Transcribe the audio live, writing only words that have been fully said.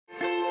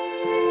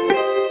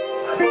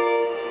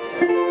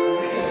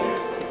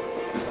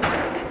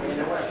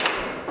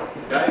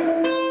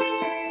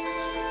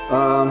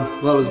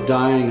Well, I was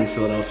dying in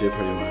Philadelphia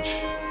pretty much.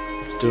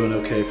 I was doing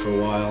okay for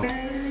a while.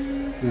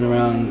 Then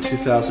around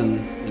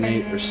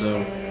 2008 or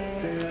so,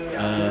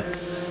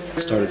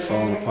 started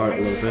falling apart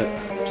a little bit.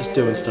 Just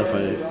doing stuff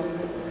I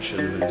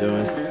shouldn't have been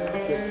doing.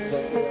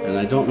 And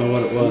I don't know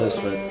what it was,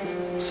 but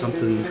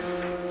something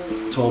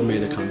told me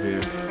to come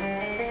here.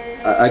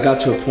 I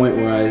got to a point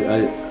where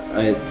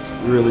I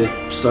really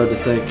started to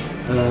think,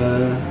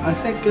 I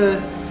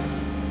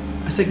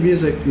think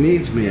music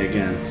needs me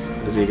again,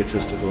 as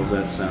egotistical as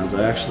that sounds.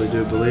 I actually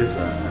do believe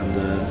that, and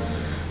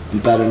I'm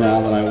better now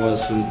than I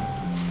was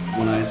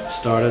when I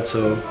started,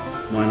 so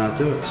why not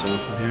do it? So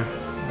I'm here.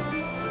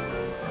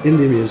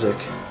 Indie music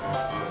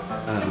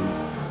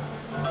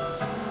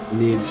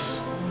needs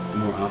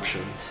more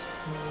options,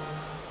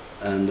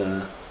 and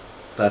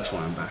that's why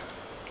I'm back.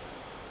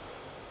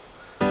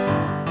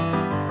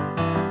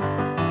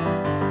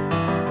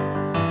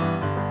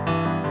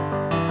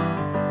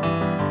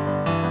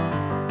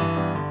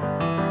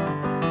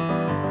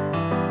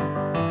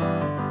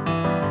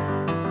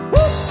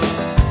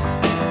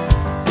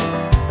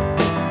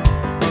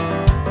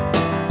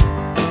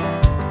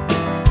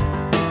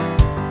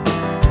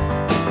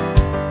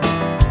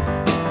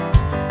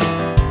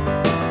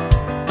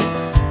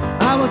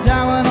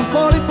 Down when I'm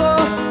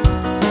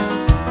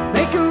 44,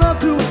 making love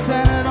to a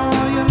Senate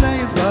on your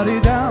lady's body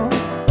down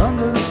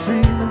under the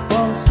street and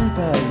fall asleep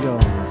at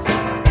yours.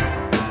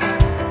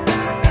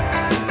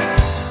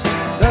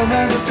 Love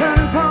has a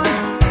turning point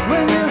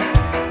when you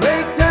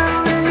break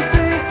down and you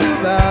think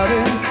about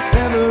it.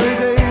 Every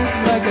day is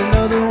like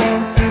another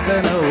one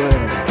sleeping away.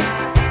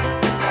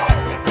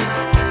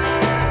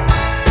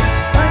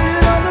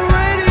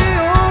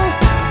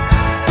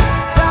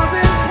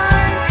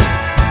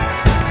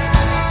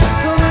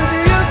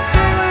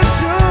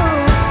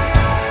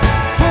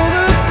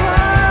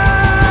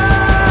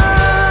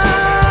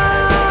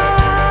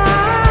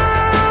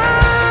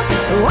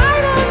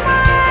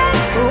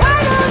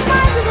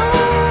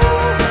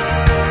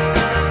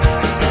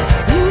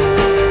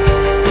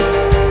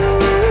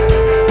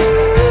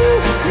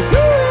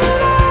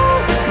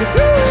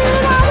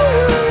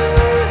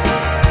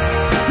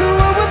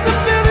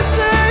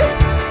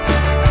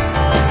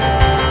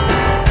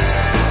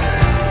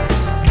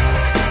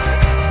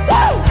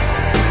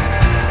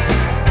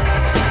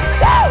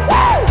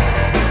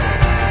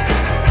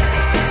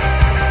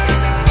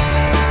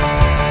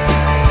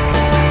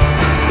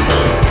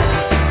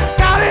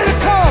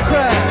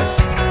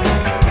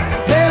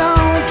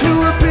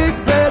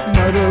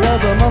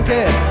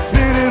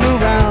 Spinning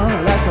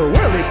around like a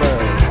whirly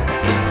bird.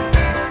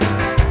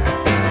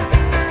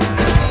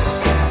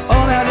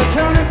 On at a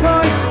turning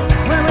point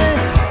when we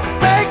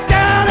break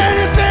down and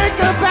you think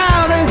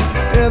about it.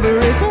 Every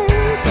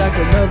day's like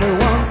another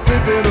one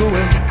slipping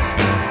away.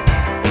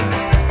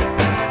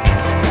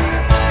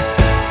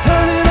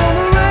 Heard it on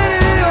the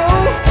radio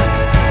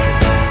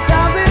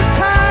 1,000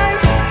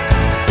 times.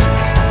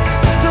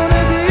 Don't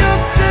need the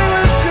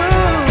extinguisher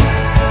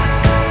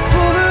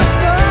for the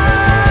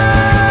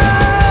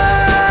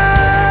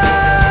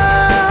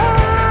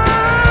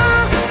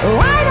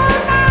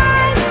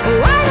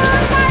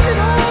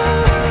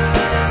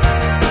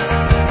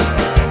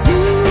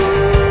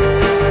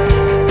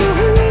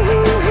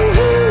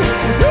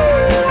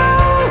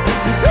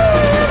you do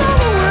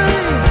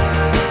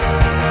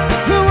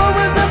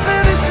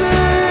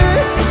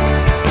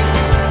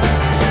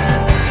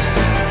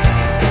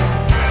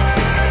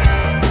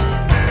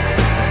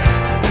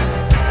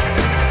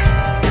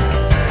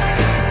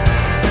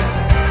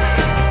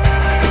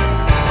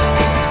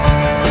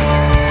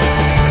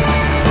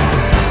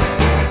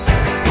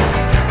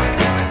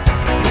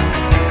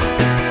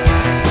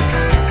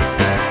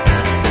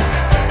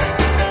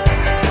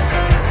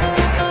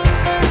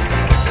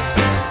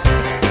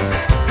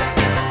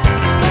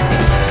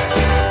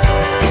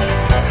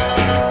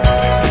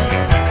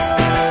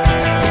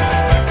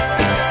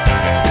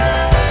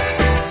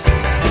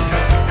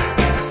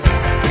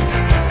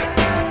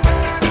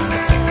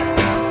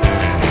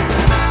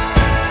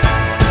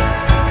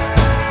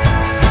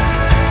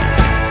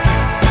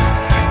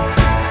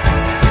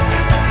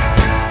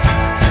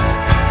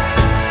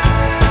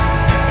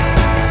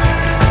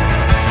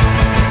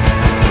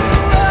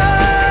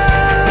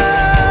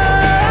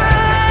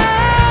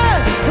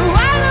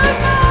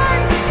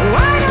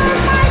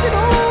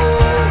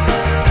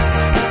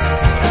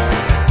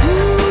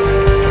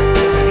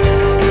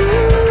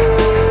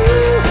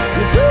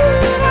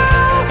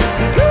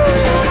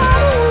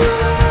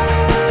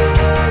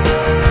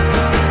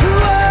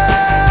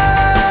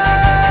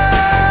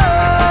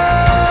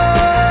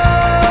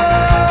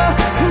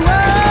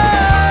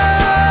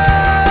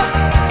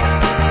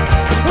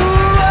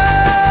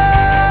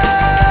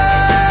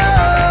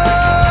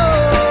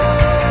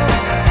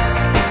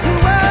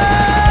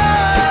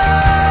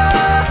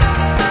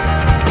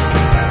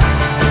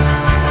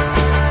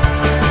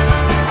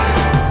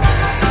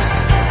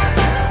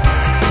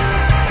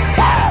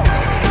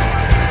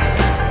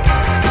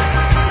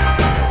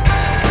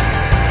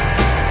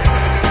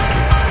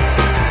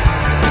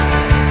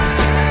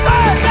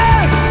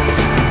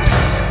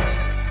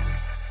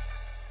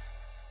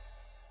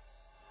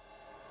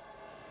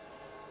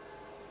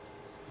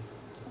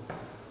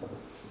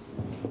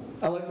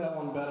I like that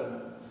one better.